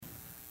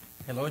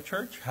Hello,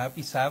 church.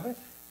 Happy Sabbath.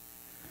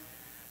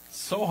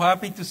 So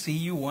happy to see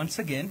you once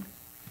again.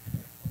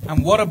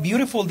 And what a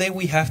beautiful day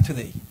we have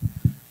today.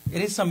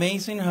 It is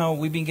amazing how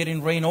we've been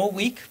getting rain all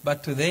week,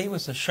 but today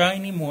was a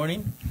shiny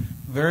morning,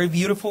 very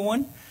beautiful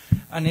one.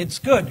 And it's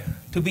good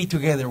to be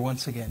together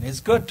once again. It's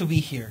good to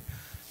be here.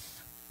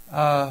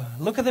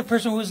 Look at the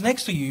person who's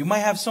next to you. You might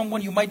have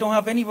someone, you might don't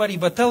have anybody,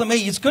 but tell them,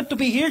 hey, it's good to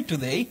be here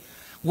today.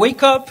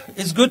 Wake up.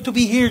 It's good to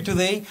be here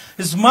today.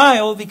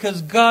 Smile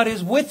because God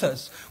is with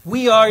us.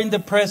 We are in the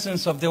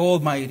presence of the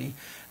Almighty.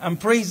 And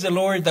praise the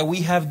Lord that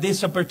we have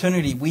this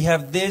opportunity. We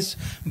have this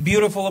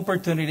beautiful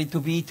opportunity to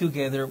be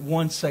together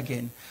once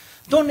again.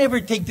 Don't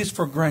ever take this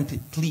for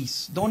granted,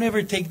 please. Don't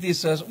ever take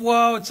this as,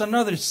 wow, it's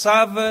another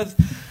Sabbath.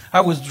 I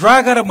was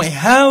dragged out of my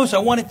house. I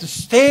wanted to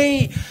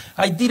stay.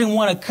 I didn't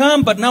want to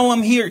come, but now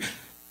I'm here.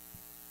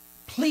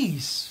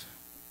 Please,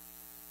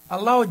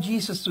 allow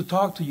Jesus to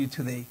talk to you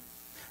today.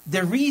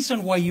 The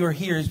reason why you're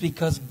here is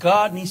because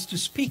God needs to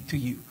speak to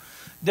you.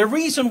 The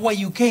reason why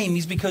you came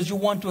is because you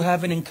want to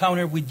have an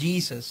encounter with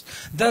Jesus.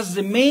 That's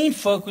the main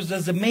focus.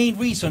 That's the main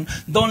reason.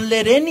 Don't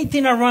let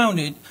anything around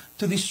it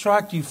to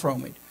distract you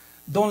from it.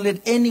 Don't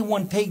let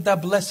anyone take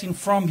that blessing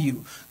from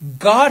you.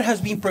 God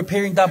has been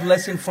preparing that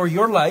blessing for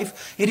your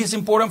life. It is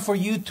important for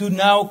you to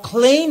now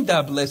claim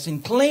that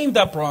blessing, claim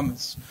that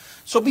promise.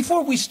 So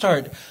before we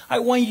start, I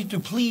want you to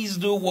please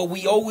do what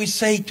we always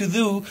say to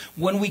do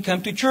when we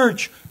come to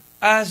church.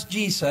 Ask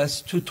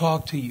Jesus to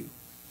talk to you.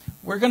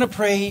 We're going to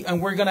pray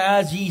and we're going to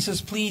ask Jesus,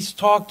 please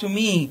talk to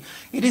me.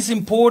 It is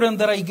important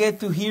that I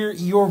get to hear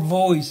your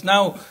voice.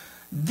 Now,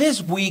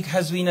 this week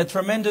has been a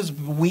tremendous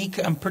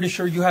week. I'm pretty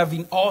sure you have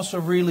been also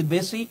really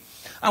busy.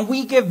 And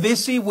we get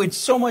busy with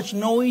so much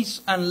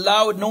noise and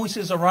loud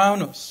noises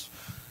around us.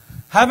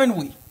 Haven't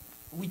we?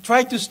 We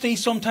try to stay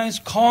sometimes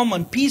calm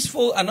and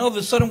peaceful, and all of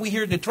a sudden we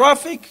hear the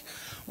traffic,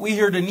 we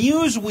hear the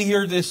news, we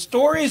hear the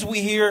stories,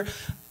 we hear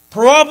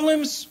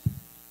problems.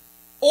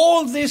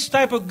 All these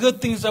type of good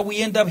things that we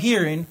end up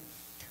hearing.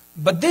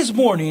 But this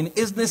morning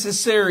is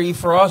necessary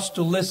for us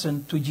to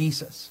listen to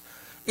Jesus.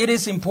 It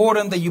is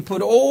important that you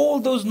put all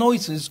those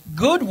noises,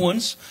 good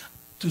ones,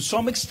 to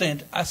some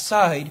extent,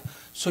 aside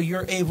so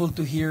you're able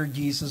to hear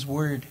Jesus'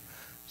 word.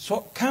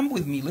 So come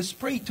with me. Let's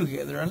pray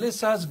together and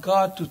let's ask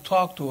God to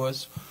talk to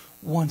us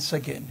once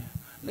again.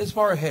 Let's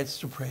bow our heads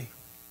to pray.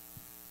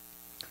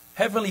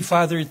 Heavenly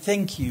Father,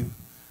 thank you.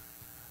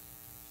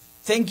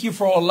 Thank you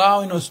for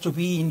allowing us to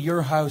be in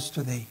your house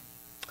today.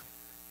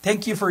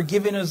 Thank you for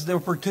giving us the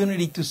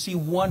opportunity to see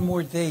one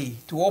more day,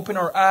 to open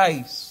our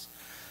eyes,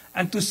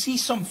 and to see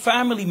some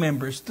family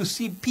members, to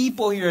see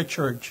people here at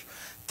church.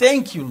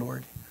 Thank you,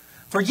 Lord,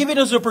 for giving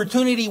us the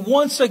opportunity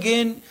once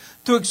again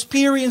to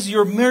experience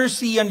your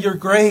mercy and your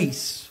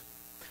grace.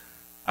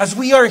 As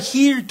we are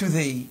here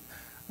today,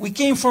 we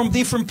came from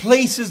different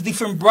places,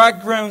 different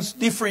backgrounds,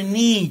 different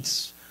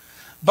needs.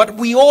 But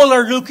we all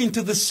are looking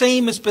to the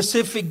same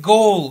specific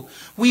goal.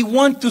 We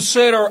want to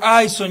set our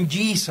eyes on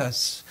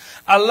Jesus.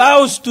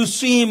 Allow us to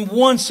see Him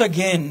once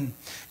again.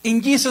 In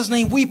Jesus'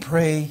 name we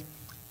pray.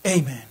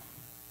 Amen.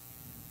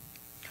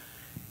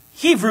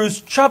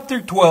 Hebrews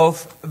chapter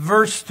 12,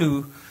 verse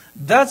 2.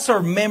 That's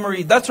our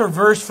memory. That's our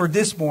verse for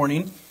this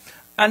morning.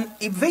 And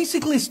it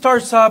basically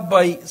starts out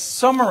by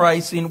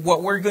summarizing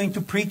what we're going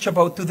to preach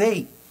about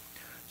today.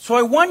 So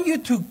I want you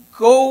to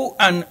go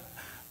and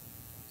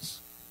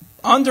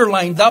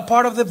underline that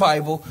part of the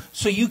Bible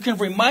so you can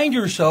remind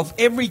yourself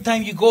every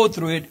time you go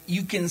through it,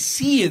 you can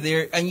see it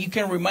there and you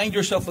can remind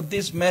yourself of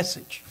this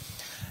message.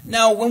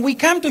 Now, when we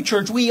come to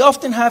church, we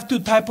often have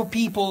two type of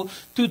people,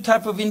 two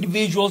type of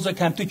individuals that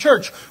come to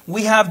church.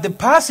 We have the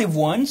passive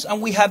ones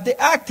and we have the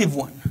active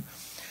one.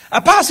 A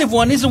passive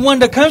one is the one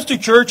that comes to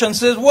church and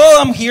says, well,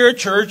 I'm here at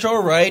church,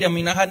 all right. I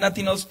mean, I had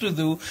nothing else to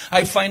do.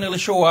 I finally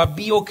show up.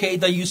 Be okay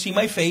that you see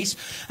my face.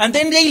 And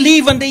then they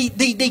leave and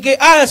they get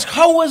asked,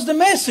 how was the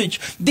message?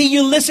 Did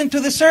you listen to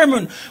the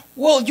sermon?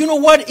 Well, you know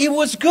what? It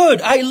was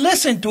good. I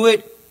listened to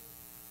it,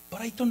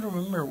 but I don't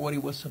remember what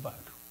it was about.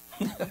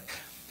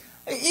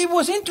 It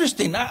was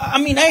interesting. I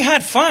mean, I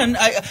had fun.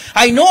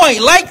 I know I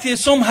liked it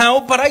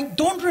somehow, but I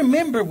don't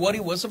remember what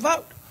it was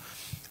about.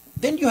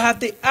 Then you have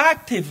the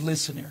active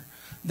listener.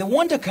 The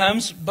one that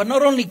comes, but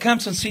not only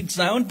comes and sits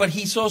down, but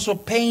he's also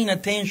paying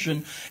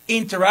attention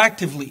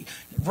interactively,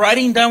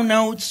 writing down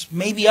notes,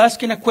 maybe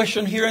asking a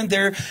question here and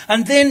there,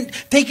 and then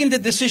taking the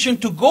decision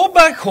to go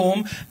back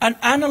home and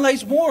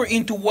analyze more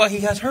into what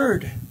he has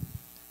heard.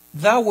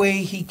 That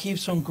way he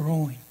keeps on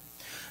growing.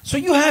 So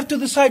you have to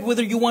decide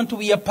whether you want to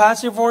be a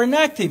passive or an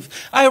active.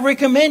 I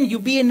recommend you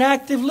be an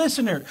active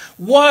listener.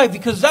 Why?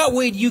 Because that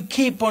way you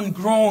keep on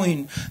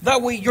growing.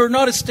 That way you're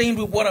not staying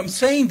with what I'm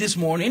saying this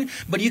morning,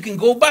 but you can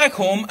go back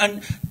home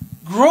and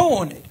grow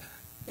on it.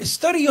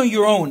 Study on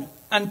your own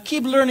and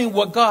keep learning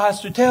what God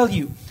has to tell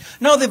you.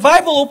 Now the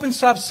Bible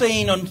opens up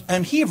saying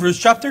in Hebrews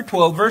chapter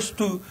 12 verse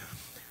 2,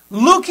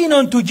 looking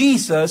unto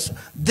Jesus,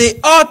 the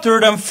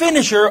author and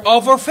finisher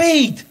of our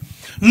faith.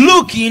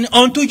 Looking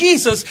unto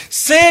Jesus.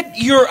 Set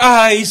your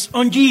eyes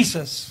on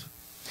Jesus.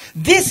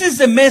 This is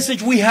the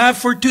message we have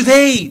for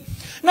today.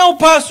 Now,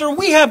 Pastor,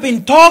 we have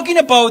been talking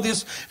about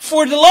this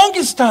for the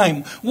longest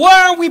time.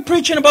 Why are we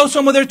preaching about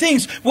some other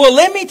things? Well,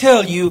 let me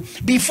tell you,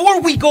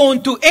 before we go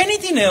into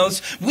anything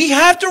else, we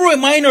have to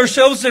remind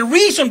ourselves the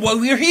reason why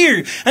we're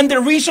here, and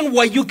the reason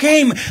why you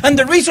came, and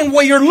the reason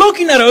why you're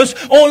looking at us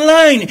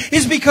online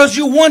is because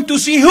you want to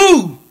see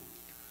who?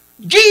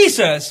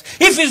 Jesus.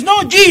 If it's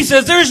not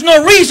Jesus, there's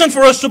no reason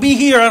for us to be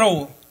here at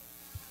all.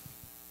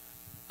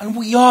 And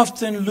we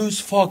often lose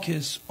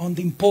focus on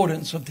the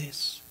importance of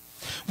this.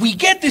 We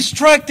get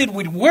distracted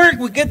with work,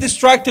 we get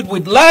distracted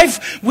with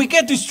life, we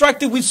get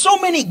distracted with so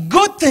many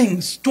good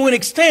things to an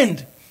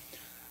extent.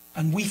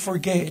 And we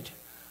forget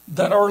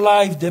that our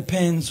life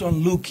depends on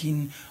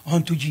looking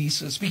unto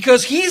Jesus.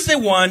 Because He's the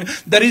one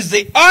that is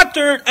the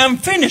author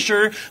and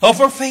finisher of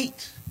our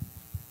faith.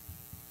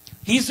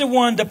 He's the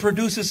one that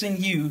produces in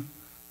you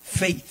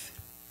faith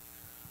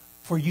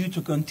for you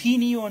to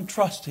continue on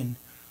trusting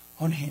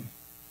on Him.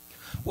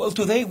 Well,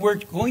 today we're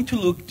going to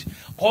look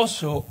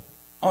also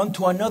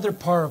onto another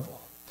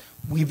parable.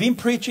 We've been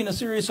preaching a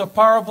series of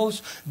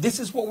parables. This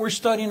is what we're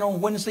studying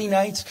on Wednesday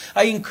nights.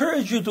 I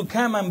encourage you to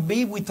come and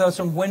be with us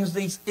on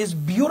Wednesdays. It's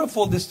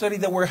beautiful, the study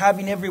that we're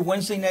having every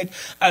Wednesday night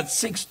at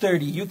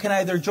 6:30. You can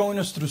either join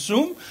us through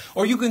Zoom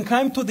or you can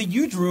come to the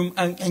youth room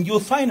and you'll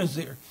find us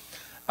there.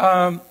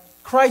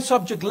 Christ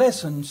Object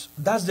Lessons,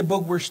 that's the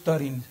book we're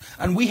studying.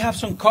 And we have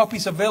some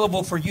copies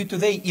available for you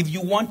today. If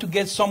you want to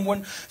get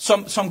some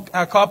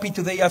copy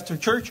today after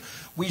church,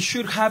 we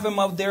should have them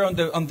out there on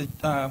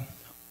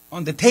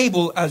the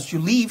table as you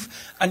leave.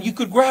 And you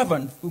could grab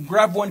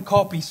one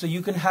copy so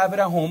you can have it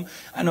at home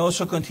and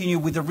also continue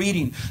with the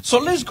reading. So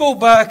let's go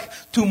back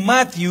to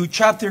Matthew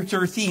chapter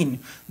 13.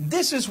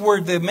 This is where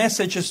the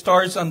message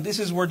starts, and this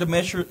is where the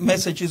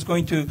message is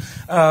going to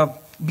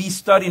be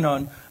studying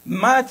on.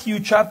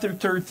 Matthew chapter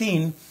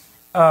 13,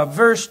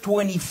 verse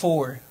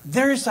 24.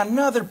 There is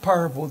another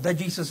parable that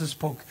Jesus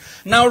spoke.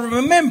 Now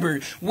remember,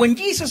 when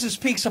Jesus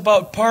speaks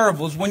about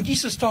parables, when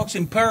Jesus talks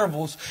in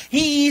parables,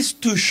 He is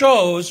to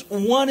show us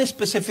one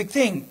specific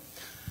thing.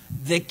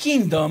 The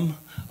kingdom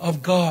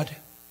of God.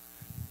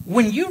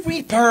 When you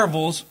read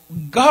parables,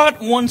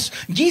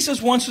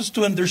 Jesus wants us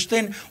to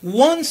understand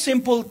one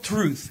simple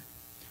truth.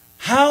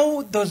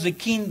 How does the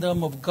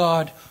kingdom of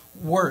God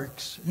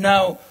works?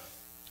 Now,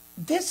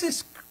 this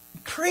is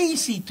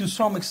crazy to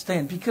some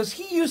extent because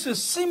He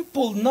uses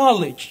simple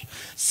knowledge,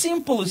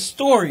 simple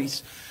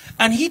stories,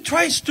 and He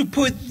tries to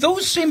put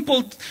those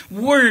simple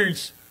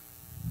words,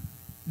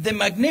 the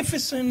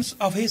magnificence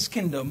of His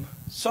kingdom,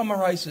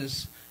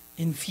 summarizes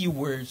in few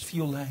words,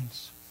 few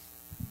lines.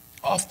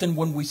 Often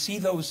when we see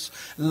those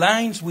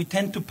lines, we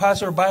tend to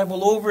pass our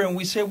Bible over and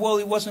we say, well,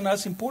 it wasn't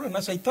as important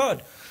as I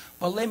thought.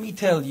 But let me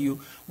tell you,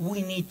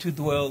 we need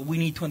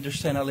to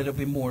understand a little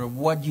bit more of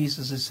what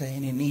Jesus is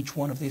saying in each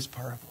one of these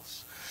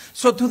parables.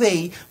 So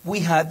today, we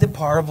have the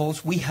parables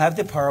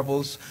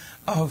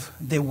of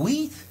the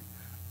wheat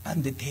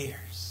and the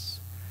tares.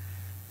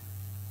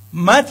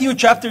 Matthew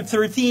chapter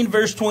 13,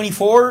 verse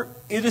 24,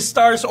 it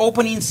starts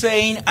opening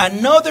saying,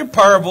 another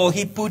parable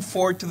He put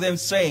forth to them,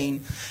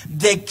 saying,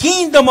 the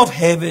kingdom of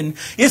heaven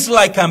is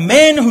like a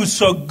man who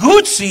sowed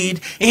good seed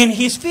in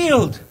his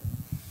field.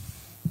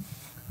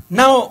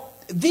 Now,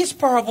 this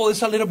parable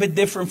is a little bit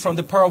different from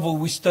the parable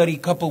we studied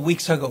a couple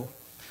weeks ago.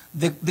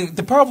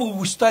 The parable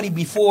we studied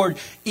before,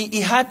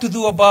 it had to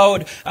do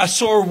about a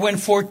sower went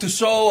forth to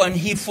sow, and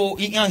he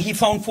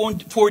found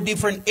four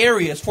different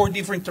areas, 4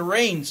 different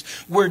terrains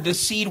where the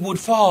seed would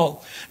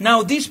fall.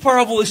 Now this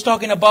parable is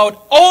talking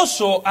about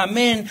also a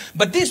man,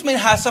 but this man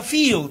has a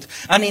field.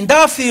 And in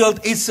that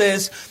field it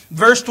says,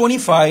 verse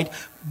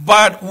 25,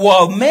 but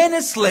while men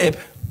slept,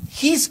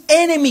 his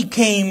enemy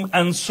came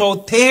and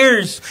sowed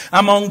tares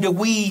among the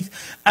wheat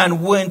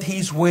and went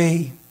his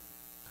way.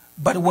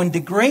 But when the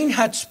grain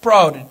had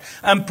sprouted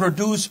and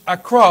produced a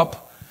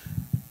crop,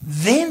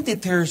 then the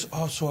tares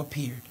also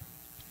appeared.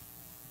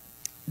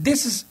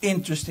 This is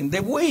interesting.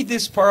 The way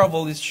this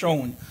parable is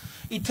shown,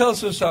 it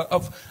tells us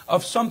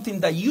of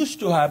something that used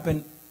to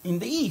happen in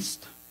the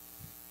East.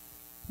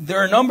 There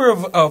are a number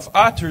of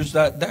authors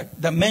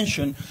that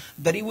mention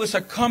that it was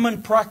a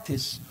common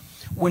practice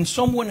when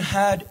someone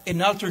had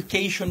an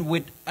altercation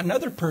with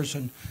another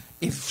person.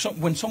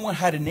 When someone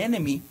had an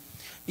enemy,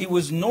 it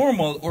was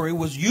normal, or it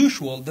was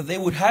usual, that they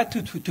would have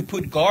to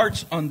put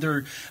guards on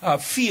their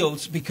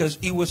fields, because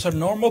it was a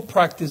normal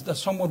practice that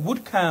someone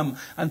would come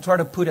and try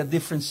to put a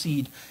different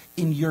seed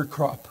in your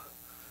crop.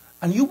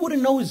 And you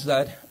wouldn't notice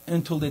that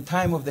until the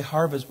time of the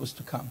harvest was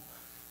to come.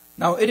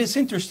 Now, it is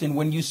interesting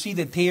when you see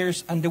the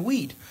tares and the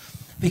wheat,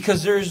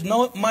 because there is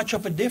not much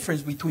of a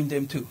difference between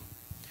them two.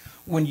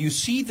 When you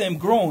see them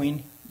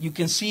growing, you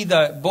can see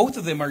that both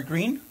of them are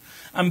green,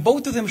 and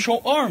both of them show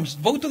arms.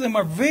 Both of them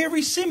are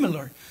very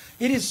similar.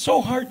 It is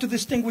so hard to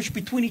distinguish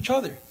between each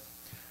other.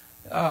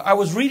 I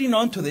was reading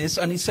onto this,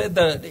 and it said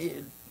that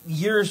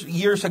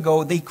years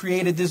ago they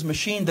created this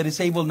machine that is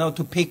able now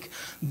to pick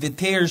the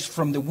tares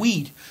from the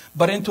wheat.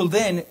 But until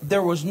then,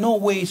 there was no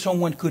way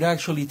someone could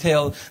actually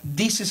tell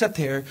this is a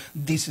tare,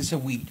 this is a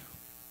wheat.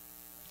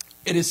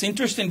 It is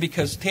interesting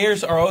because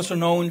tares are also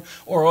known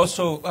or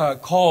also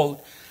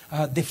called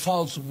the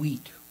false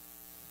wheat.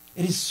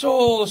 It is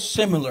so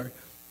similar,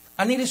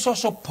 and it is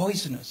also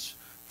poisonous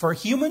for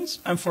humans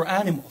and for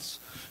animals.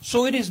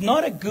 So it is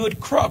not a good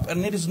crop,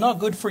 and it is not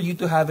good for you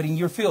to have it in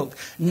your field.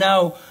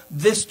 Now,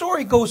 the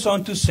story goes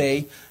on to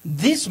say,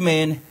 this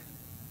man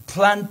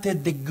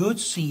planted the good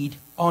seed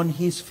on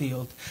his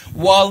field.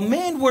 While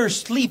men were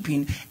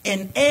sleeping,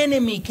 an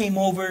enemy came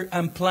over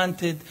and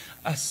planted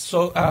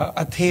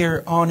a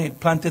tare on it,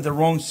 planted the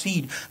wrong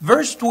seed.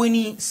 Verse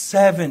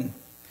 27.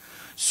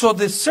 So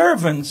the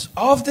servants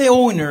of the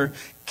owner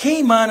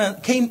came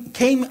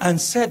and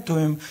said to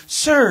him,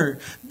 Sir,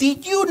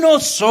 did you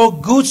not sow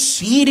good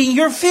seed in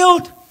your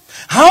field?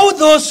 How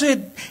does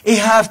it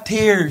have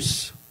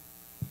tares?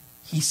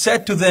 He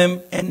said to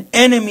them, An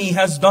enemy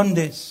has done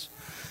this.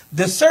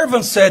 The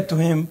servant said to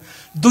him,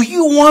 Do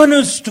you want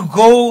us to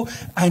go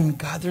and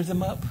gather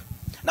them up?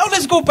 Now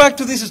let's go back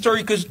to this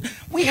story, because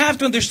we have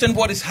to understand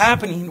what is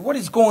happening, what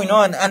is going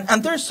on.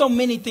 And there's so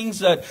many things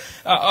that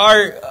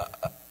are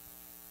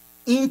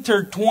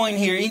intertwined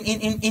here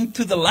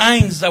into the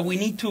lines that we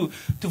need to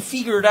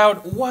figure it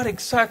out what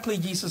exactly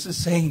Jesus is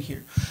saying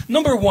here.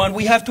 Number one,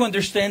 we have to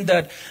understand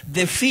that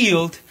the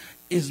field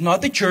is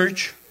not the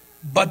church,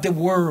 but the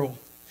world.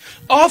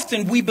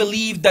 Often we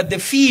believe that the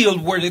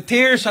field where the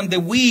tares and the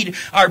wheat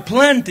are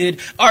planted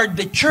are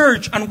the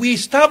church, and we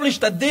establish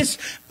that this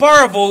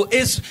parable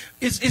is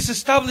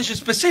established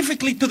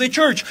specifically to the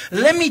church.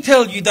 Let me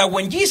tell you that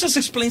when Jesus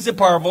explains the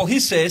parable, he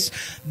says,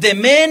 the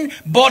man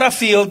bought a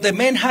field, the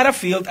man had a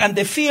field, and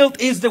the field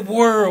is the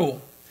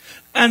world.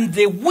 And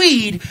the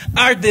wheat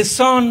are the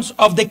sons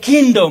of the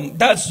kingdom.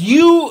 That's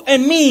you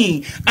and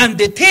me. And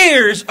the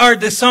tares are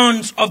the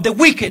sons of the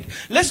wicked.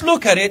 Let's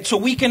look at it so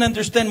we can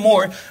understand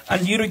more.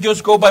 And you don't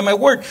just go by my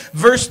word.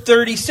 Verse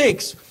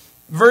 36.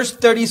 Verse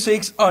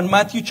 36 on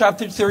Matthew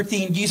chapter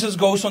 13, Jesus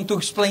goes on to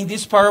explain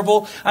this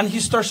parable. And he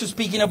starts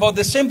speaking about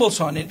the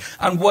symbols on it.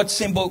 And what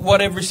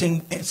every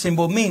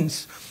symbol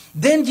means.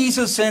 Then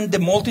Jesus sent the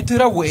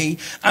multitude away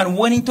and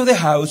went into the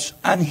house,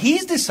 and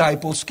his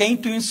disciples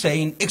came to him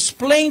saying,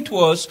 Explain to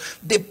us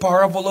the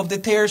parable of the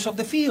tares of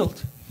the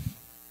field.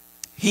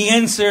 He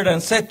answered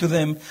and said to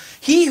them,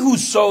 He who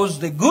sows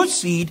the good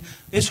seed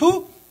is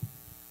who?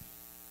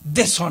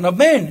 The Son of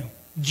Man,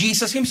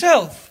 Jesus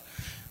himself.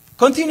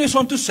 Continues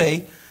on to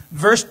say,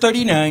 verse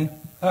 38,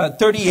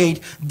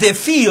 the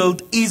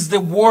field is the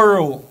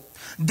world.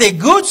 The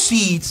good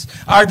seeds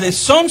are the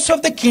sons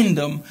of the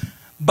kingdom,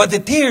 but the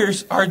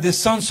tares are the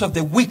sons of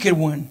the wicked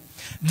one.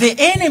 The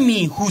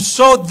enemy who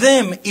sowed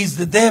them is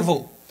the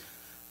devil.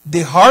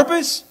 The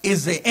harvest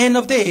is the end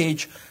of the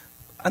age,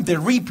 and the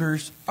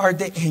reapers are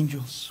the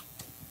angels.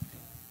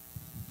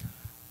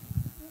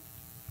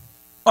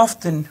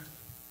 Often,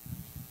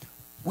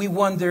 we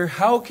wonder,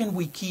 how can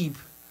we keep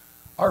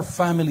our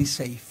family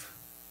safe?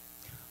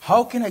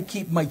 How can I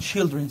keep my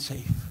children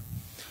safe?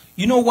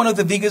 You know, one of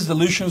the biggest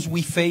delusions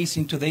we face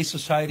in today's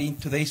society, in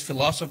today's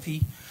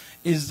philosophy,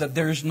 is that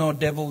there is no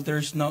devil, there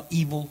is no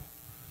evil.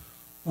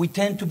 We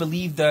tend to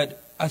believe that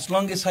as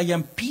long as I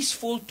am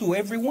peaceful to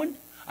everyone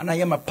and I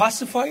am a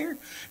pacifier,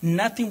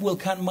 nothing will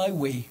come my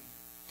way.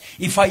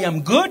 If I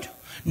am good,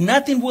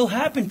 nothing will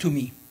happen to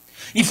me.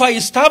 If I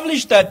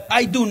establish that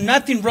I do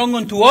nothing wrong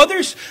unto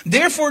others,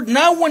 therefore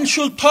no one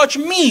should touch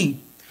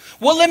me.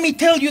 Well, let me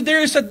tell you,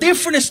 there is a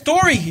different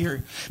story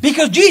here.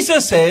 Because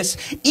Jesus says,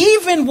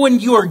 even when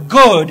you're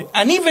good,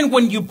 and even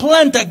when you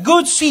plant a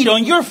good seed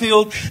on your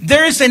field,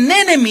 there is an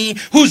enemy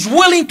who's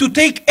willing to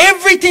take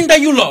everything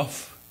that you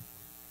love.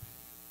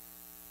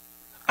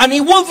 And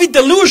it will be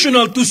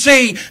delusional to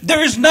say,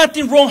 there is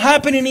nothing wrong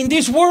happening in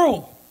this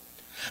world.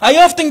 I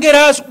often get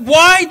asked,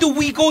 why do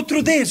we go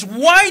through this?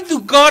 Why do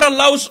God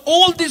allows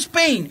all this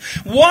pain?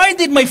 Why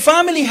did my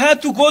family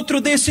have to go through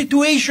this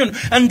situation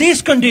and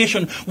this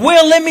condition?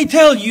 Well, let me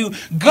tell you,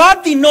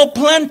 God did not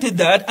plant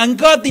that, and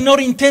God did not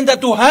intend that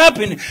to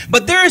happen.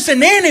 But there is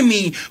an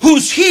enemy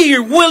who's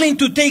here willing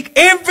to take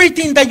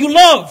everything that you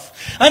love.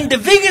 And the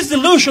biggest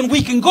delusion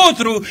we can go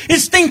through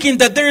is thinking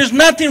that there is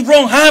nothing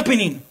wrong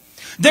happening.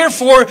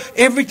 Therefore,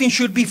 everything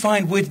should be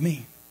fine with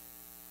me.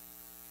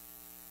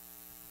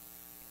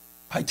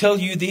 I tell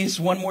you this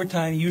one more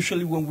time,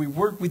 usually when we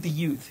work with the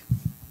youth.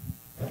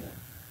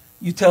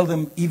 You tell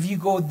them, if you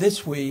go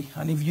this way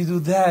and if you do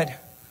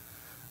that,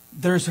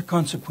 there's a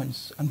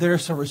consequence and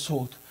there's a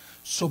result.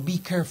 So be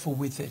careful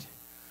with it.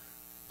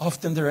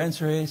 Often their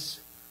answer is,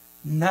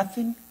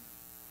 nothing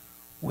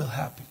will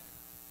happen.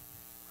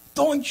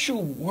 Don't you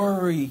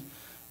worry,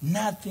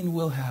 nothing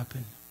will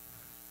happen.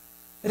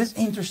 It is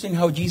interesting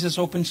how Jesus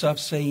opens up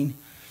saying,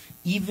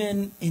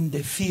 even in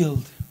the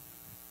field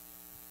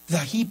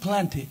that he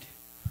planted,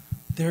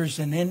 there's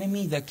an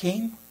enemy that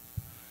came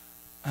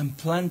and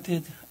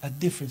planted a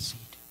different seed.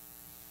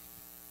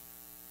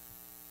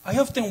 I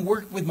often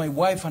work with my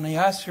wife and I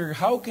ask her,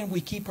 how can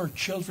we keep our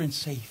children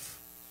safe?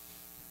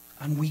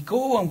 And we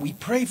go and we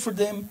pray for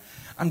them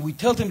and we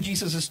tell them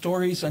Jesus'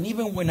 stories. And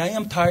even when I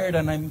am tired,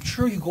 and I'm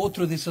sure you go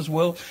through this as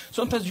well,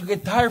 sometimes you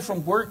get tired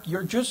from work,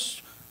 you're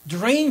just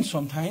drained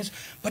sometimes,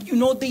 but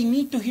they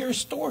need to hear a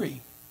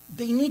story.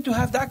 They need to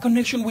have that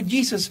connection with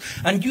Jesus.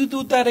 And you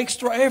do that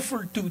extra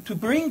effort to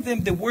bring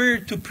them the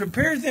word, to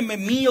prepare them a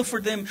meal for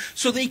them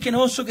so they can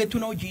also get to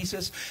know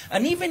Jesus.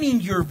 And even in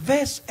your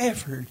best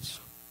efforts,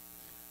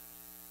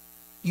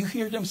 you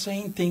hear them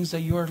saying things that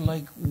you are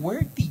like,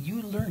 where did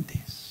you learn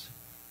this?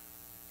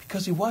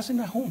 Because it wasn't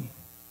at home.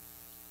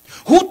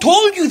 Who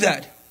told you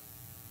that?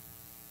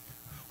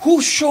 Who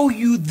showed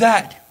you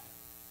that?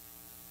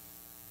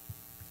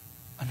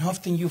 And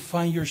often you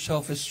find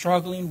yourself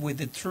struggling with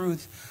the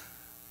truth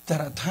that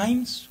at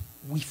times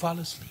we fall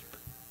asleep.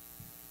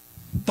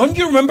 Don't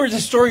you remember the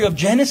story of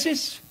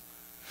Genesis?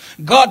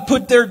 God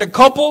put there the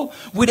couple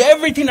with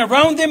everything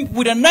around them,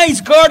 with a nice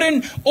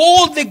garden,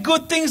 all the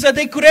good things that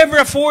they could ever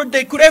afford,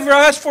 they could ever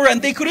ask for,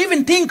 and they could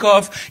even think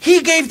of.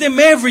 He gave them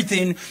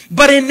everything,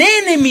 but an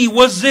enemy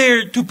was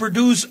there to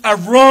produce a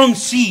wrong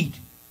seed.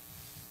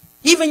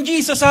 Even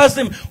Jesus asked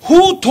them,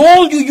 who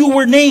told you you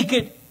were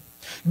naked?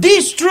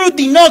 This truth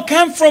did not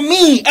come from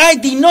me. I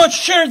did not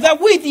share that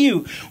with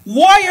you.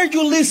 Why are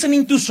you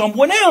listening to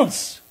someone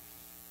else?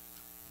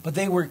 But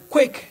they were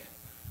quick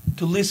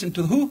to listen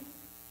to who?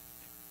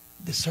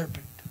 The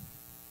serpent.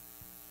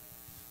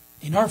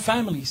 In our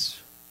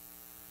families,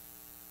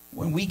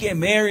 when we get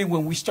married,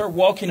 when we start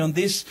walking on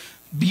this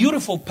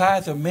beautiful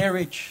path of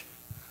marriage,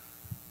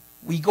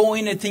 we go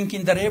in and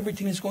thinking that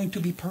everything is going to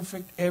be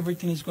perfect,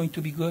 everything is going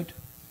to be good.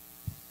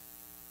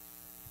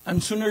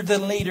 And sooner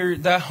than later,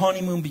 that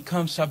honeymoon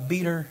becomes a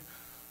bitter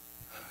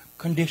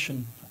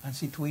condition and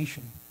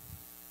situation.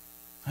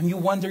 And you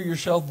wonder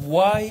yourself,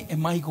 why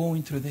am I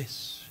going through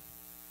this?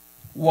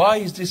 Why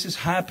is this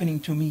happening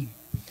to me?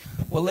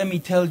 Well, let me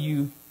tell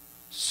you,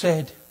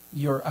 set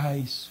your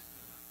eyes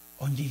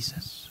on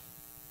Jesus.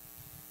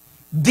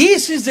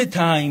 This is the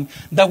time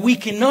that we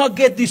cannot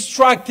get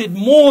distracted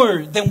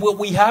more than what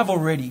we have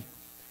already.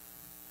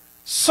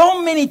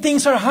 So many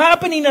things are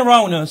happening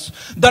around us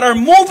that are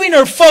moving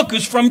our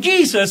focus from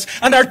Jesus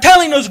and are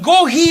telling us,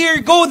 go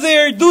here, go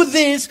there, do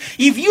this.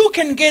 If you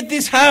can get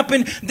this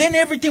happen, then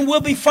everything will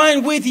be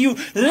fine with you.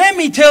 Let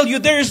me tell you,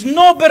 there is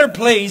no better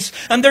place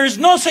and there is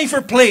no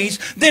safer place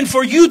than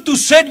for you to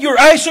set your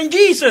eyes on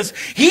Jesus.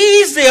 He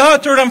is the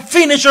author and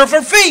finisher of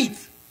our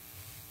faith.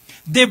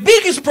 The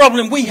biggest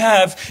problem we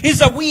have is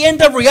that we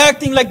end up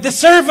reacting like the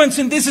servants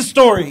in this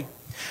story.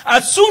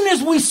 As soon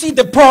as we see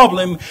the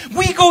problem,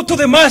 we go to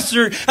the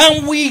master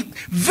and we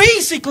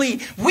face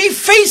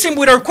him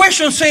with our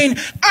question saying,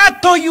 I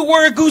thought you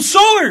were a good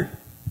sower.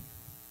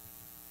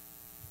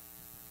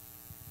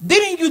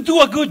 Didn't you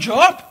do a good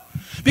job?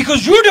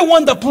 Because you're the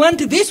one that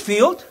planted this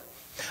field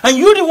and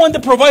you're the one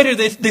that provided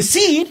the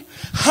seed.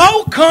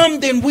 How come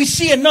then we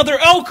see another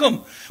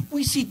outcome?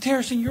 We see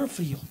tares in your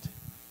field.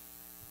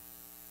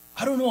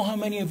 I don't know how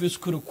many of us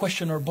could have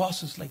questioned our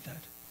bosses like that.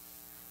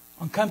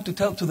 And come to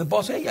tell to the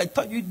boss, hey, I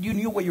thought you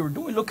knew what you were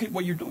doing. Look at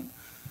what you're doing.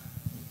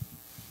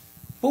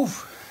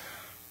 Oof.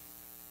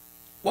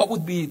 What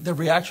would be the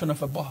reaction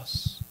of a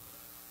boss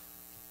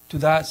to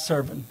that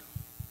servant?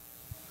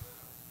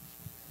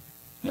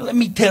 Now, let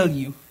me tell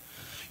you,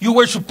 you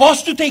were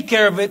supposed to take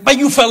care of it, but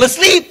you fell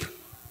asleep.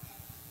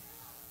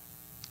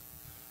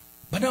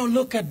 But now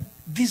look at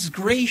this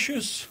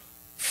gracious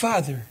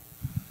Father,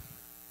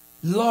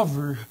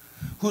 lover,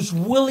 who's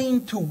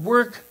willing to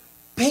work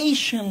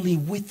patiently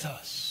with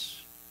us.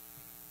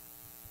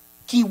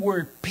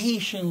 Keyword,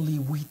 patiently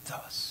with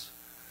us.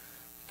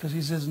 Because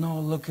he says, no,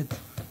 look at,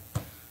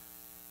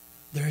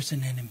 there's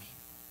an enemy.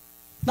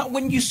 Now,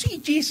 when you see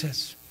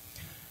Jesus,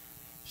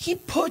 he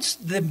puts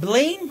the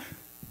blame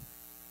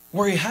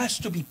where it has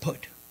to be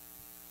put.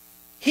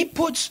 He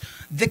puts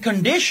the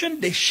condition,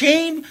 the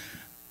shame,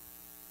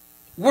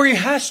 where it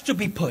has to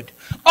be put.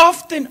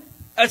 Often,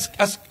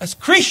 as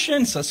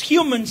Christians, as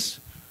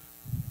humans,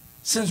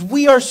 since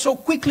we are so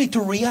quickly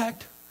to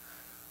react,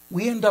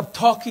 we end up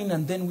talking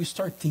and then we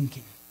start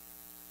thinking.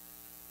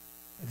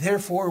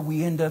 Therefore,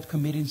 we end up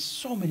committing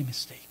so many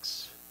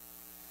mistakes.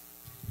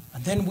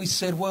 And then we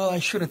said, well, I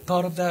should have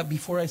thought of that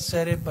before I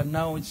said it, but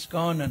now it's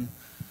gone and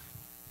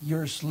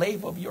you're a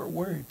slave of your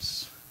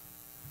words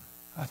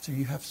after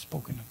you have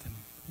spoken of them.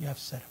 You have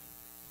said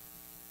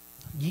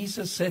them.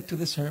 Jesus said to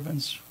the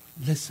servants,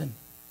 listen,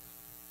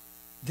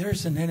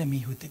 there's an enemy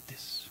who did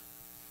this.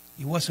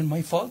 It wasn't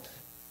my fault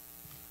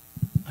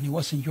and it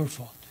wasn't your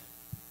fault.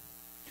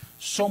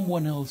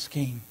 Someone else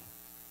came.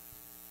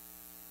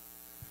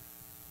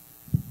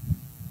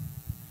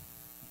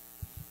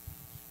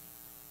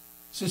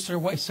 Sister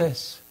White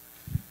says,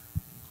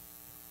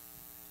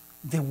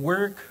 the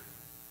work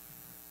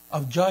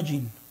of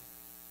judging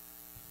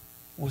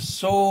was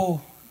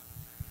so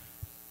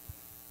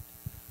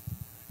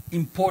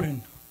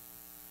important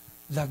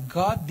that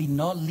God did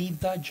not leave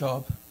that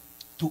job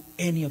to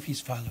any of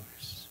his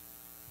followers.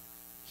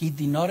 He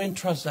did not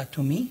entrust that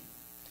to me,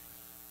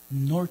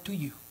 nor to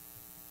you.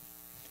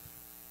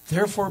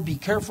 Therefore, be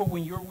careful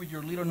when you're with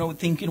your little note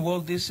thinking, well,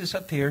 this is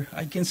a tare.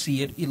 I can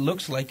see it. It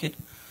looks like it.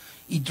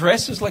 It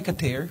dresses like a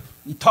tare.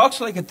 It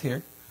talks like a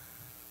tare.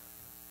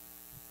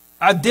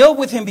 I dealt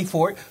with him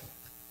before.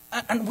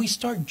 And we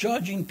start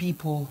judging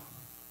people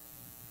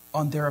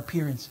on their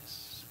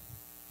appearances.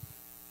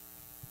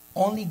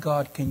 Only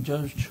God can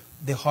judge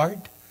the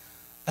heart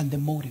and the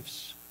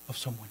motives of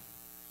someone.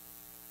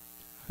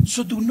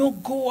 So do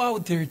not go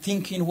out there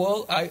thinking,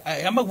 well, I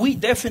am a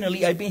wheat,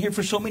 definitely. I've been here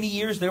for so many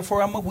years,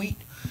 therefore I'm a wheat.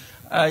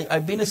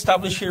 I've been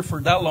established here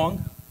for that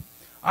long.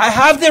 I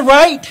have the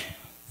right.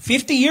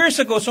 50 years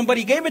ago,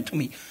 somebody gave it to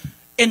me.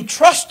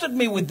 Entrusted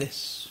me with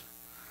this.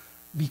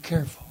 Be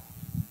careful.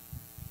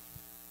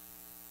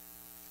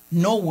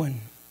 No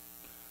one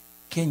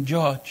can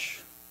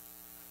judge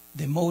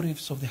the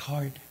motives of the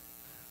heart.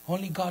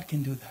 Only God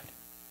can do that.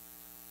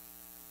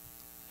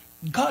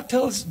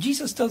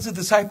 Jesus tells the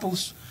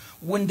disciples,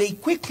 when they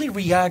quickly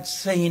react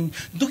saying,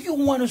 do you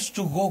want us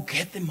to go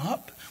get them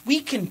up? We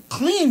can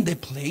clean the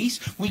place.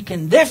 We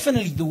can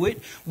definitely do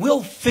it.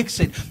 We'll fix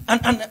it.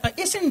 And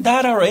isn't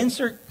that our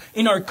answer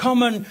in our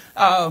common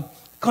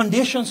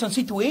conditions and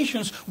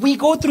situations? We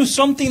go through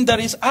something that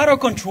is out of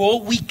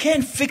control. We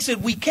can't fix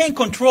it. We can't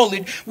control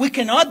it. We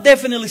cannot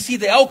definitely see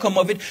the outcome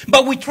of it,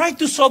 but we try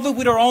to solve it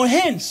with our own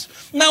hands.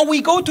 Now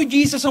we go to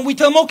Jesus and we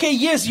tell him, okay,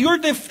 yes, you're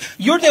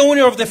the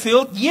owner of the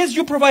field. Yes,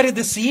 you provided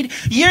the seed.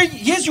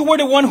 Yes, you were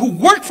the one who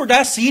worked for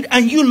that seed,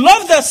 and you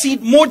love that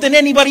seed more than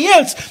anybody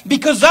else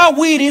because that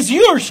weed is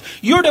yours.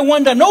 You're the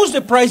one that knows the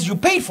price you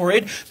paid for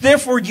it.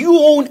 Therefore, you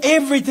own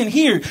everything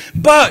here.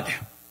 But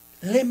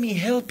let me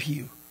help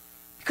you.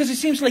 Because it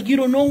seems like you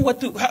don't know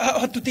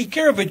how to take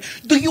care of it.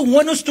 Do you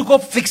want us to go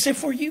fix it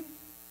for you?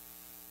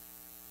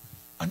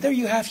 And there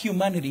you have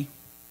humanity.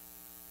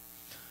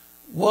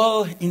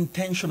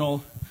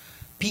 Well-intentional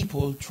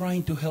people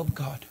trying to help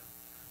God,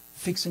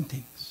 fixing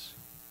things.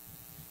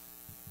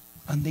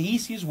 And the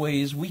easiest way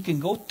is we can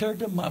go tear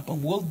them up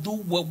and we'll do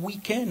what we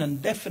can,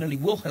 and definitely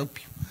we'll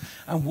help you.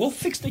 And we'll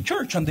fix the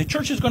church, and the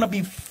church is going to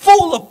be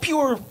full of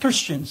pure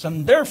Christians,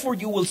 and therefore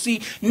you will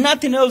see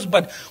nothing else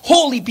but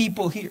holy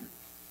people here.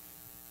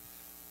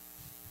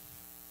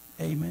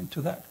 Amen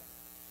to that.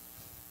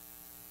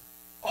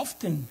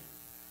 Often,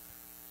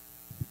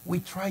 we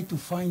try to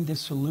find the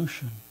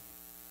solution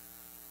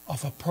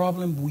of a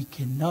problem we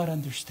cannot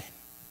understand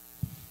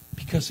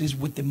because it's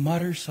with the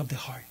matters of the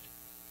heart.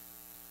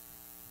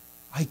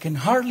 I can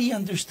hardly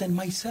understand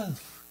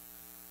myself.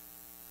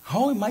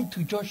 How am I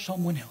to judge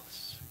someone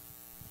else?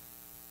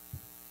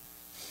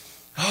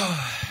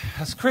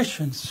 As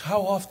Christians,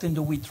 how often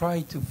do we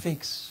try to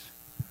fix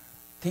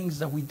things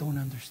that we don't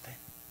understand?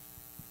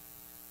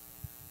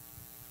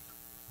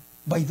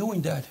 By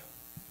doing that,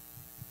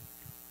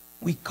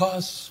 we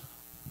cause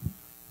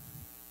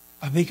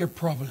a bigger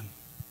problem.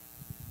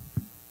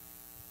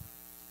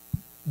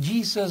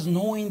 Jesus,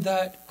 knowing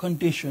that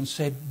condition,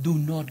 said, do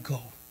not go.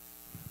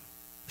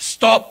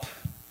 Stop.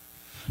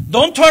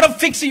 Don't try to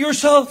fix it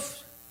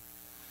yourself.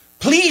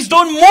 Please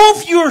don't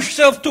move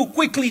yourself too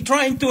quickly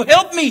trying to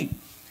help me.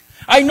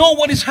 I know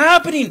what is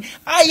happening.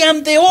 I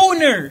am the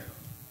owner.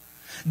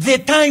 The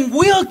time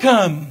will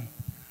come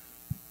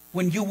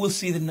when you will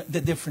see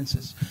the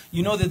differences.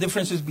 You know the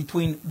differences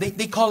between,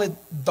 they call it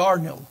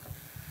darnel.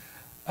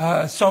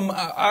 Some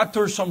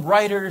authors, some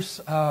writers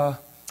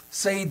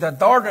say that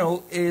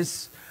darnel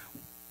is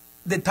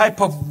the type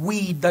of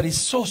weed that is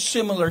so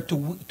similar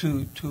to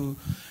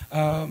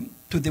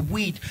the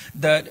wheat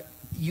that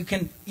you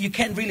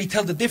can't really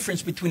tell the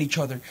difference between each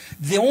other.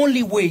 The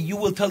only way you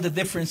will tell the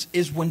difference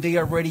is when they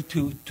are ready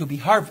to be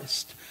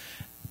harvested.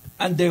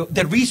 And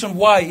the reason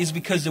why is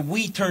because the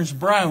wheat turns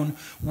brown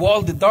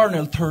while the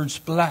darnel turns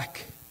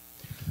black.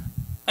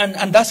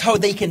 And that's how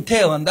they can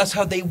tell, and that's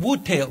how they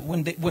would tell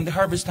when the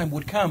harvest time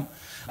would come.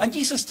 And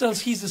Jesus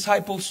tells his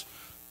disciples,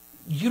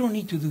 you don't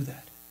need to do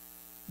that.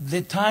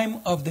 The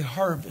time of the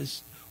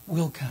harvest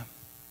will come.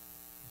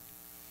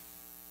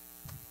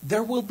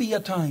 There will be a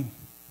time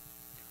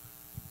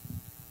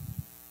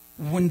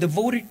when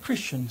devoted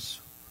Christians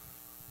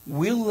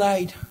will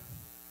light,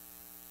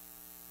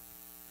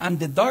 and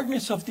the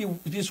darkness of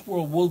this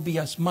world will be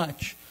as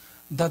much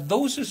that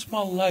those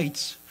small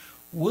lights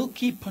will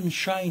keep on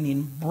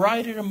shining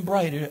brighter and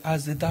brighter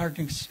as the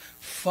darkness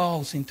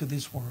falls into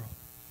this world.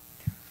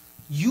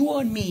 You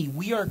and me,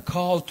 we are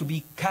called to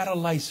be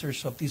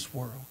catalyzers of this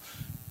world.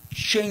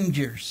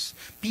 Changers.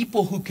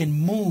 People who can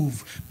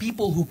move.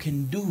 People who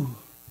can do.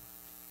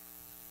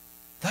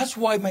 That's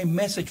why my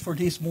message for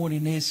this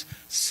morning is,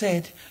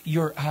 set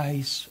your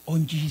eyes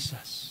on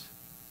Jesus.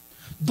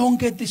 Don't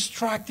get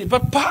distracted.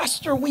 But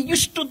Pastor, we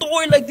used to do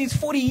it like this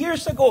 40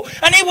 years ago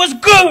and it was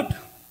good.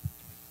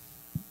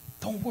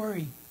 Don't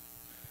worry.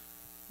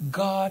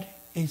 God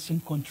is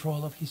in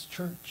control of His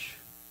church.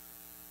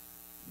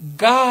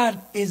 God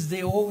is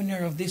the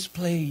owner of this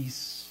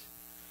place.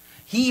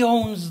 He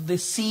owns the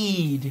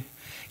seed.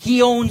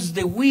 He owns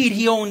the wheat.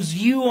 He owns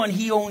you and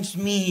He owns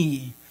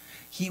me.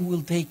 He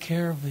will take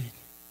care of it.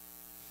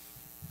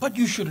 But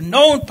you should have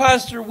known,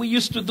 Pastor, we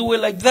used to do it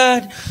like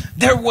that.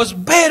 There was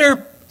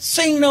better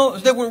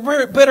signals, there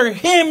were better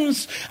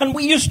hymns, and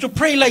we used to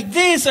pray like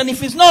this, and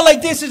if it's not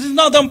like this, it is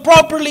not done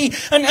properly,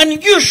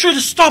 and you should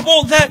stop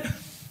all that.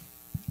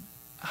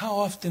 How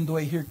often do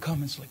I hear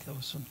comments like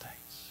those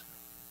sometimes?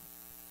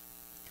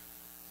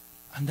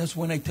 And that's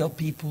when I tell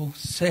people,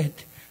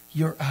 set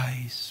your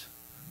eyes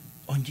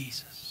on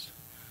Jesus.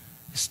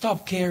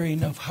 Stop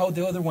caring of how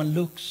the other one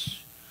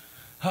looks,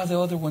 how the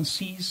other one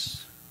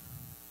sees.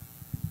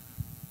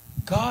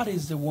 God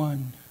is the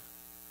one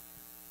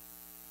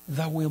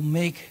that will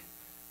make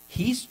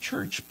His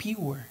church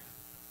pure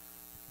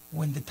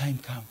when the time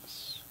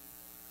comes.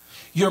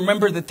 You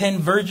remember the 10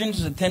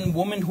 virgins, the 10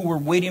 women who were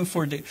waiting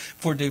for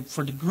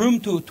the groom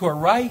to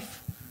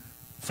arrive?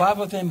 5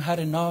 of them had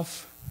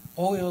enough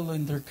oil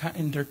in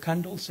their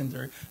candles, in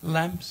their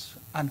lamps,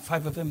 and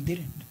 5 of them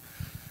didn't.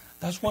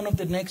 That's one of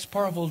the next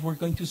parables we're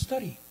going to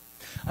study.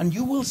 And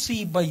you will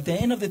see by the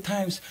end of the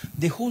times,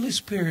 the Holy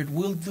Spirit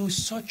will do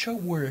such a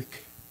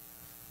work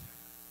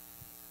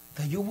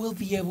that you will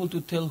be able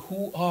to tell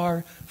who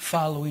are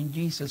following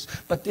Jesus.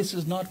 But this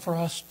is not for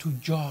us to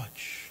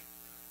judge.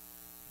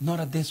 Not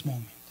at this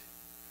moment.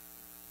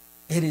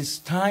 It is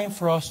time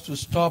for us to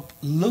stop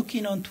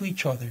looking unto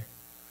each other,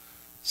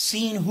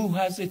 seeing who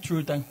has the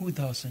truth and who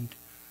doesn't,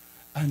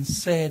 and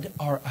set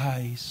our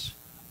eyes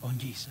on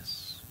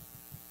Jesus.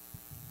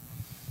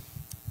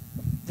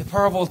 The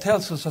parable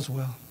tells us as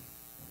well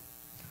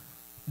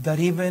that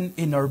even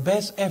in our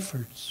best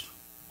efforts,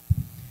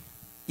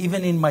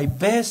 even in my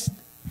best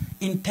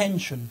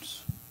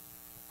intentions,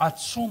 at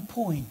some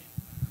point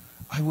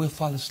I will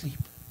fall asleep.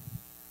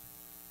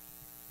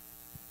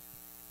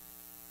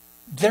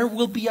 There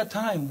will be a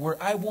time where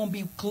I won't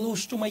be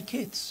close to my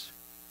kids,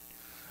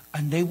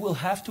 and they will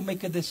have to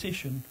make a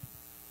decision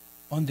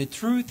on the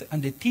truth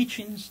and the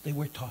teachings they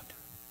were taught.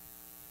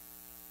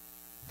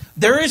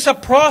 There is a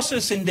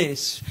process in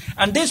this,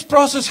 and this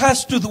process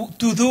has to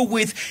do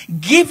with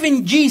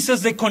giving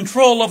Jesus the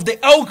control of the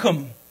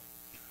outcome.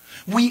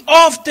 We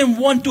often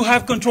want to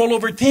have control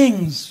over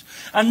things,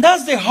 and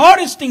that's the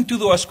hardest thing to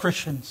do as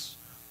Christians.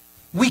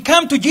 We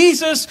come to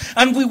Jesus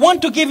and we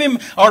want to give Him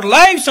our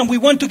lives, and we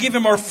want to give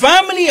Him our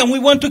family, and we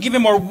want to give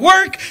Him our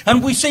work,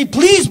 and we say,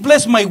 please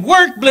bless my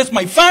work, bless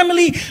my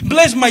family,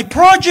 bless my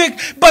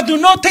project, but do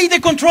not take the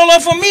control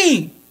off of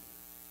me,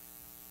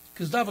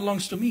 because that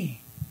belongs to me.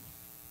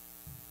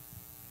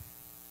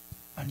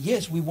 And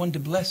yes, we want the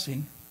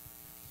blessing,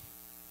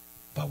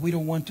 but we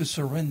don't want to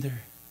surrender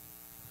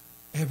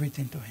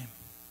everything to Him.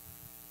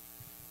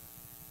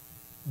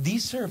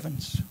 These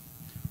servants,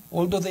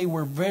 although they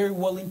were very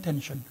well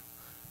intentioned,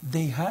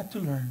 they had to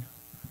learn,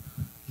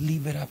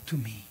 leave it up to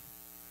me.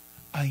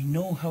 I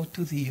know how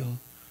to deal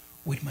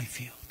with my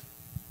field.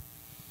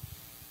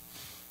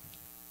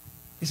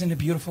 Isn't it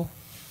beautiful?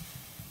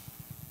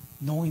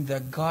 Knowing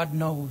that God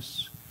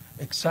knows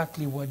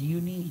exactly what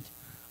you need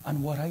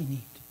and what I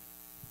need.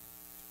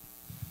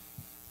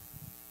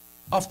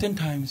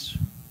 Oftentimes,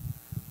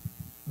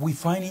 we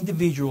find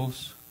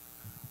individuals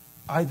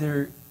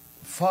either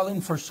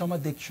falling for some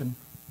addiction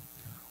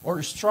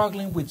or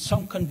struggling with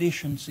some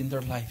conditions in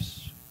their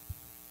lives.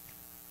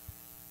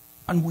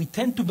 And we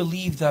tend to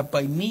believe that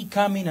by me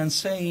coming and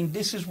saying,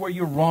 this is where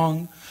you're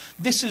wrong,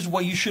 this is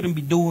what you shouldn't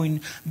be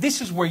doing,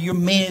 this is where you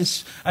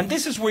miss, and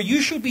this is where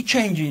you should be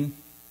changing,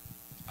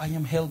 I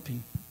am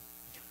helping.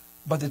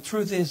 But the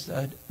truth is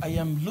that I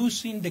am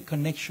losing the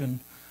connection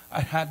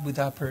I had with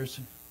that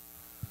person.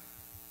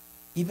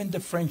 Even the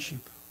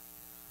friendship.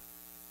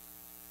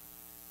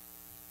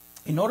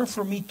 In order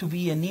for me to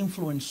be an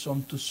influence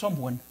to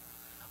someone,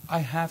 I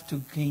have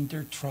to gain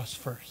their trust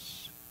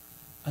first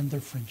and their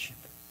friendship.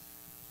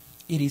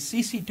 It is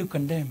easy to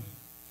condemn.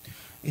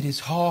 It is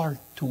hard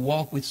to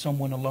walk with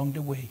someone along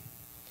the way,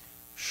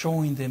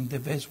 showing them the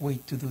best way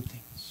to do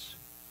things.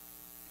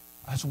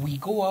 As we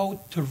go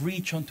out to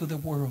reach unto the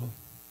world,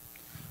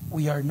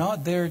 we are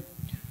not there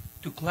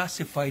to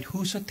classify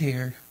who's a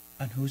tare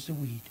and who's the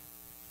weed.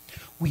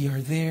 We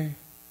are there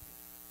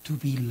to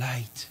be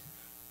light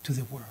to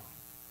the world.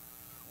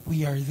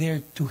 We are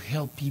there to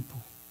help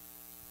people.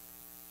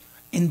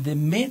 In the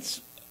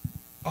midst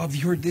of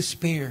your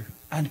despair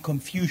and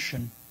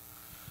confusion,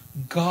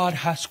 God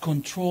has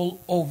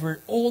control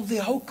over all the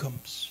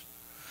outcomes.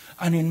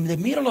 And in the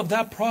middle of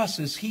that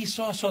process, He's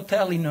also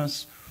telling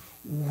us,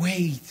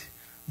 wait,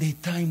 the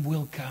time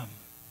will come.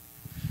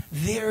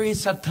 There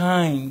is a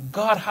time.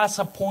 God has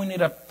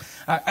appointed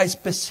a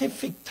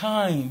specific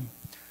time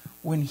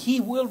when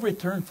He will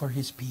return for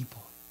His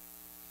people.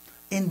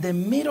 In the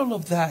middle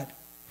of that,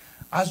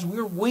 as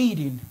we're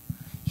waiting,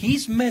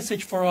 His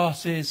message for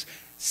us is,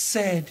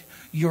 set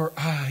your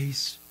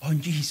eyes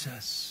on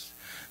Jesus,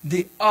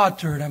 the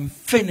author and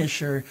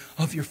finisher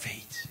of your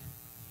faith.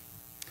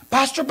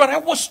 Pastor, but I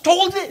was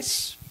told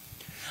this.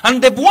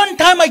 And the one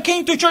time I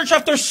came to church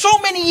after so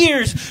many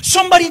years,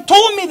 somebody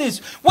told me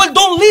this. Well,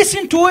 don't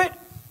listen to it.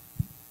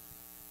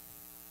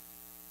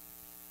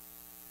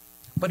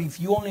 But if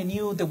you only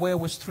knew the way I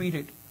was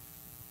treated,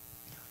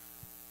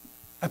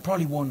 I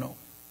probably won't know.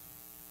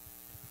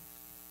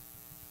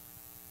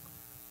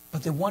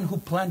 But the one who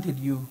planted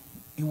you,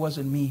 it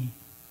wasn't me,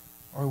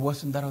 or it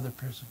wasn't that other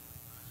person.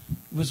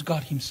 It was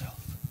God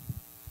Himself.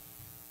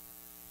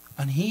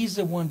 And He's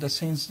the one that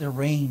sends the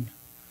rain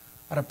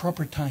at a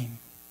proper time.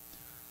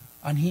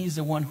 And He's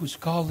the one who's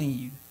calling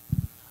you,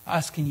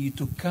 asking you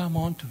to come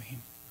on to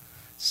Him.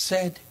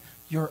 Set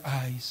your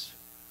eyes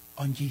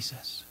on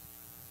Jesus.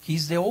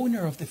 He's the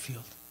owner of the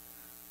field.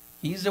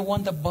 He's the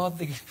one that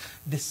bought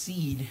the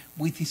seed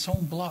with his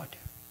own blood.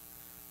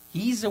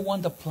 He's the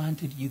one that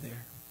planted you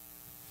there.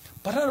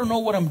 But I don't know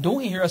what I'm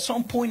doing here. At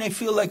some point I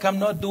feel like I'm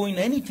not doing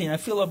anything. I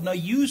feel I'm not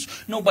used.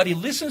 Nobody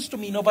listens to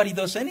me. Nobody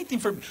does anything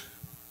for me.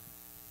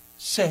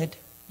 Set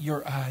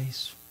your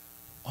eyes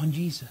on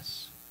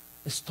Jesus.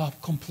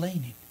 Stop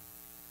complaining.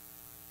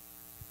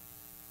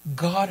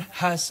 God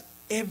has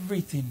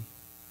everything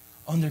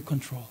under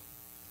control.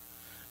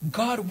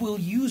 God will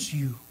use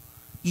you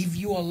if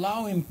you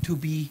allow Him to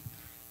be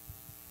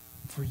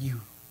for you.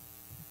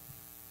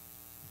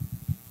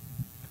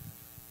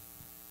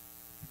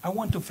 I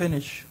want to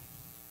finish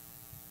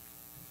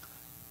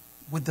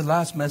with the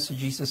last message.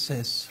 Jesus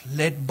says,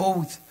 let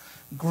both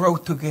grow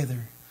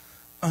together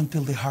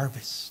until the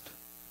harvest.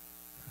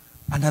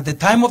 And at the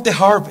time of the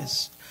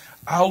harvest,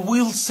 I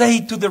will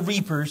say to the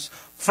reapers,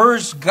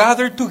 first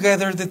gather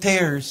together the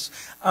tares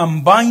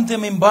and bind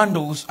them in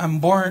bundles and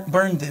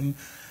burn them,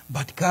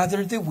 but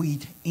gather the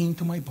wheat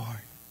into my barn.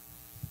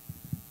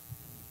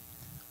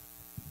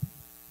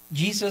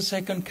 Jesus'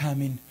 second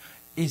coming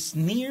is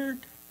nearer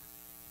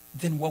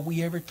than what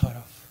we ever thought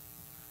of.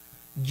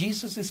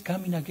 Jesus is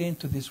coming again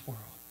to this world.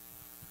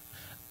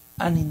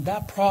 And in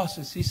that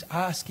process, He's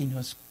asking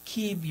us,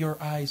 keep your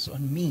eyes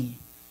on me.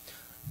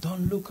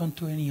 Don't look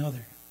unto any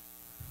other.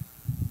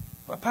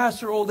 But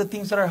Pastor, all the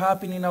things that are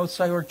happening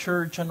outside our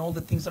church and all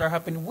the things that are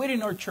happening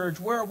within our church,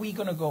 where are we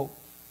going to go?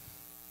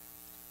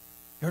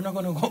 You're not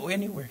going to go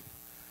anywhere.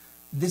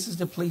 This is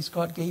the place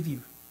God gave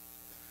you.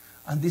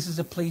 And this is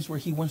the place where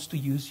He wants to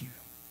use you.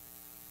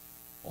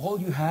 All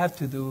you have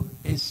to do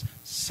is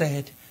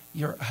set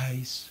your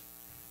eyes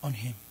on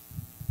Him.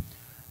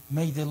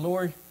 May the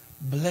Lord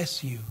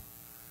bless you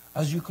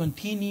as you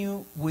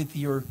continue with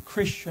your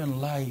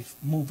Christian life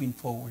moving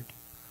forward.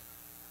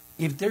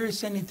 If there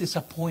is any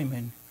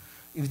disappointment,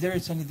 if there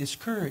is any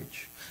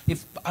discouragement,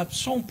 if at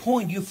some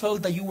point you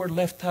felt that you were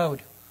left out,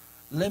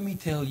 let me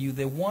tell you,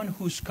 the one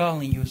who's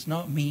calling you is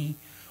not me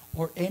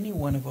or any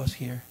one of us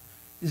here.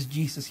 It's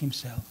Jesus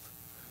Himself.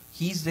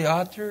 He's the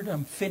author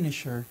and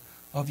finisher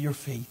of your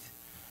faith.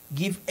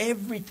 Give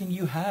everything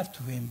you have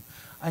to Him,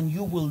 and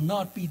you will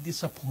not be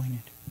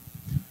disappointed.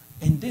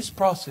 In this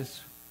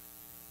process,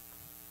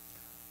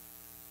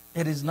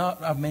 it is not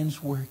a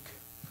man's work,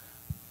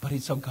 but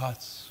it's of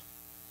God's.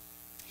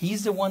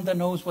 He's the one that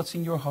knows what's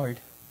in your heart.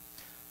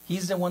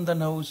 He's the one that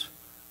knows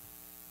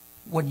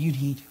what you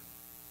need.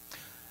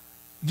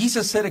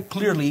 Jesus said it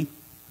clearly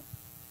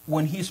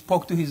when He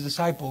spoke to His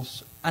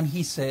disciples, and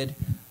He said,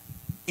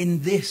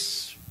 in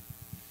this,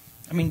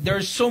 there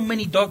are so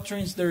many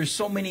doctrines, there are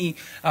so many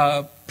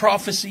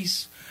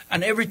prophecies,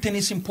 and everything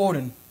is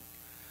important.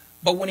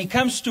 But when it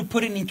comes to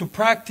putting into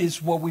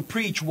practice what we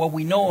preach, what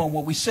we know, and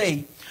what we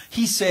say,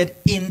 He said,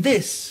 in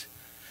this,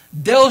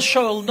 they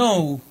shall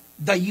know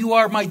that you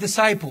are my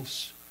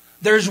disciples.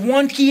 There's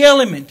one key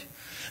element.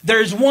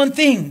 There's one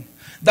thing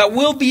that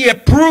will be a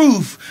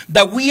proof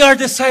that we are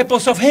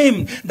disciples of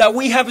Him, that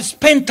we have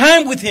spent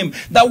time with Him,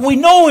 that we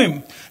know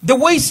Him.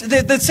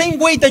 The same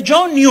way that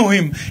John knew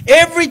Him.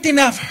 Everything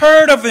I've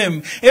heard of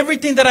Him,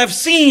 everything that I've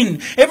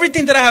seen,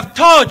 everything that I have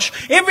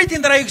touched,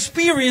 everything that I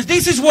experienced,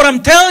 this is what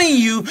I'm telling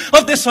you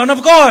of the Son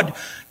of God.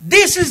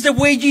 This is the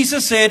way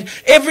Jesus said,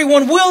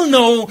 everyone will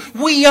know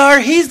we are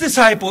His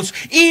disciples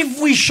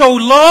if we show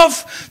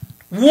love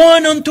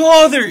one unto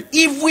other,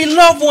 if we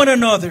love one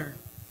another.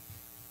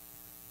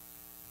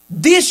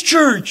 This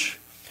church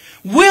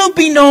will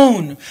be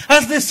known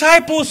as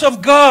disciples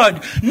of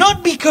God,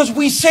 not because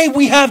we say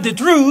we have the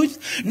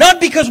truth,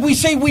 not because we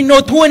say we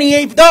know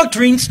 28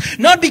 doctrines,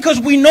 not because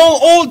we know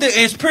all the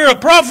spirit of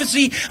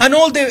prophecy and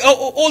all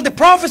the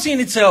prophecy in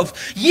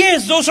itself.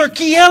 Yes, those are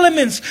key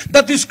elements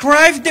that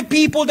describe the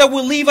people that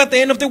will live at the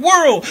end of the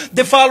world,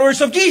 the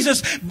followers of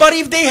Jesus. But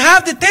if they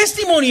have the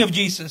testimony of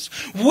Jesus,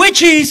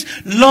 which is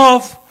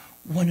love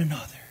one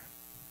another,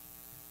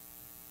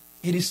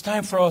 it is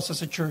time for us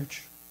as a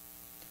church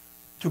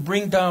to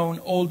bring down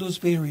all those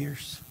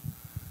barriers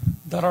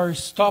that are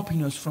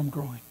stopping us from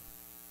growing.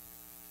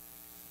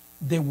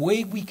 The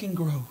way we can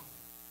grow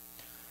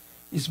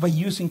is by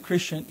using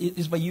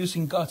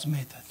God's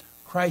method,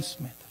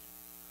 Christ's method.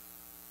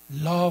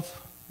 Love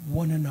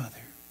one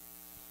another.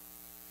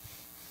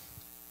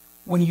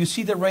 When you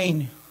see the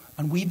rain,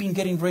 and we've been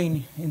getting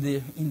rain in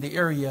the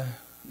area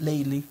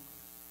lately,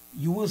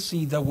 you will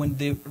see that when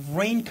the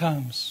rain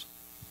comes,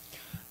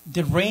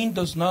 the rain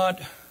does not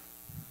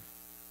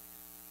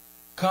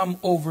come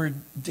over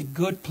the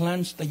good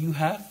plants that you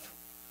have,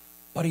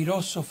 but it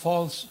also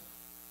falls,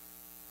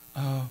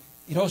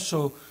 it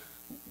also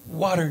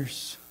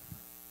waters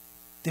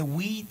the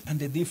weed and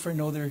the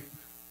different other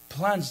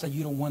plants that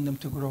you don't want them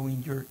to grow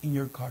in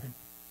your garden.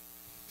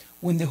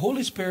 When the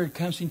Holy Spirit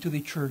comes into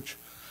the church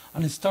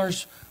and it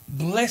starts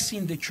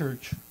blessing the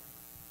church,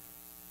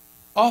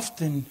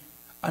 often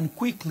and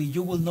quickly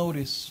you will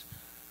notice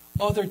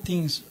other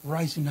things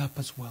rising up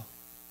as well.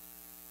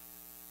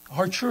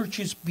 Our church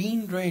is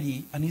being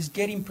ready and is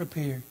getting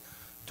prepared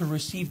to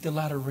receive the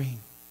latter rain.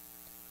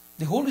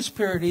 The Holy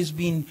Spirit is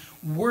been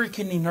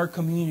working in our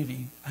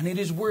community, and it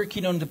is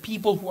working on the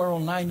people who are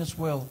online as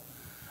well.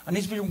 And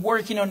it's been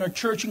working on our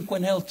church in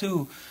Quesnel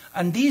too.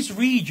 And this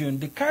region,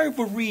 the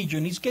Caribou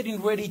region, is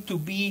getting ready to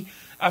be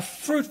a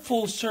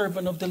fruitful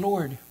servant of the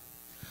Lord.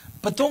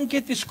 But don't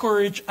get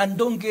discouraged and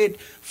don't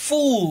get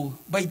fooled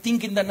by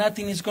thinking that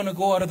nothing is going to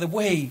go out of the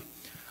way.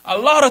 A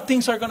lot of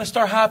things are going to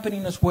start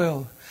happening as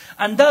well.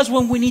 And that's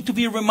when we need to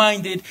be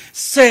reminded,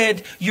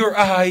 set your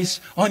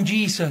eyes on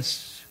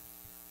Jesus.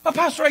 But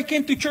Pastor, I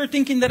came to church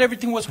thinking that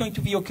everything was going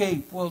to be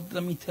okay. Well,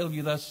 let me tell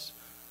you, that's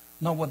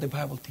not what the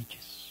Bible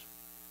teaches.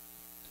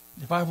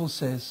 The Bible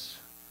says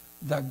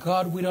that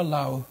God will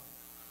allow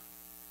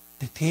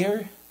the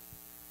tare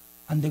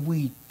and the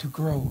wheat to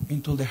grow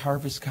until the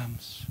harvest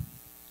comes.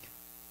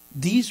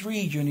 This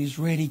region is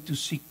ready to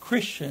see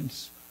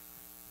Christians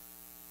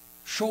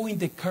showing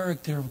the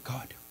character of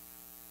God.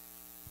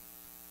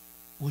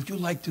 Would you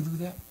like to do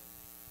that?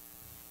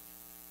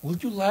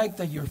 Would you like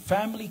that your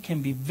family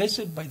can be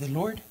visited by the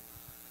Lord?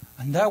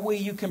 And that way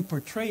you can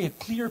portray a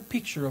clear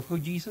picture of who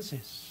Jesus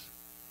is.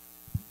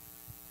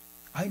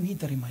 I need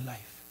that in my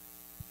life.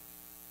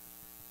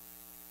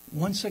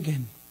 Once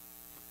again,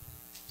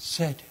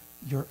 set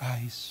your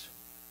eyes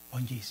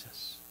on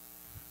Jesus,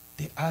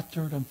 the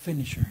author and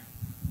finisher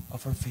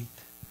of our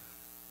faith.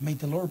 May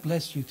the Lord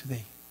bless you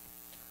today.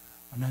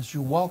 And as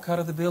you walk out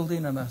of the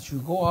building and as you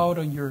go out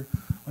on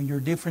your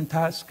different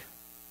tasks,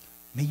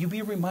 may you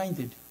be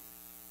reminded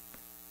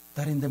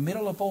that in the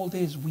middle of all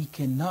this, we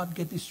cannot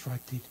get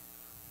distracted.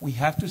 We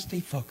have to stay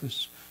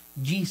focused.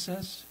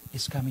 Jesus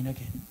is coming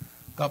again.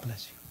 God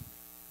bless you.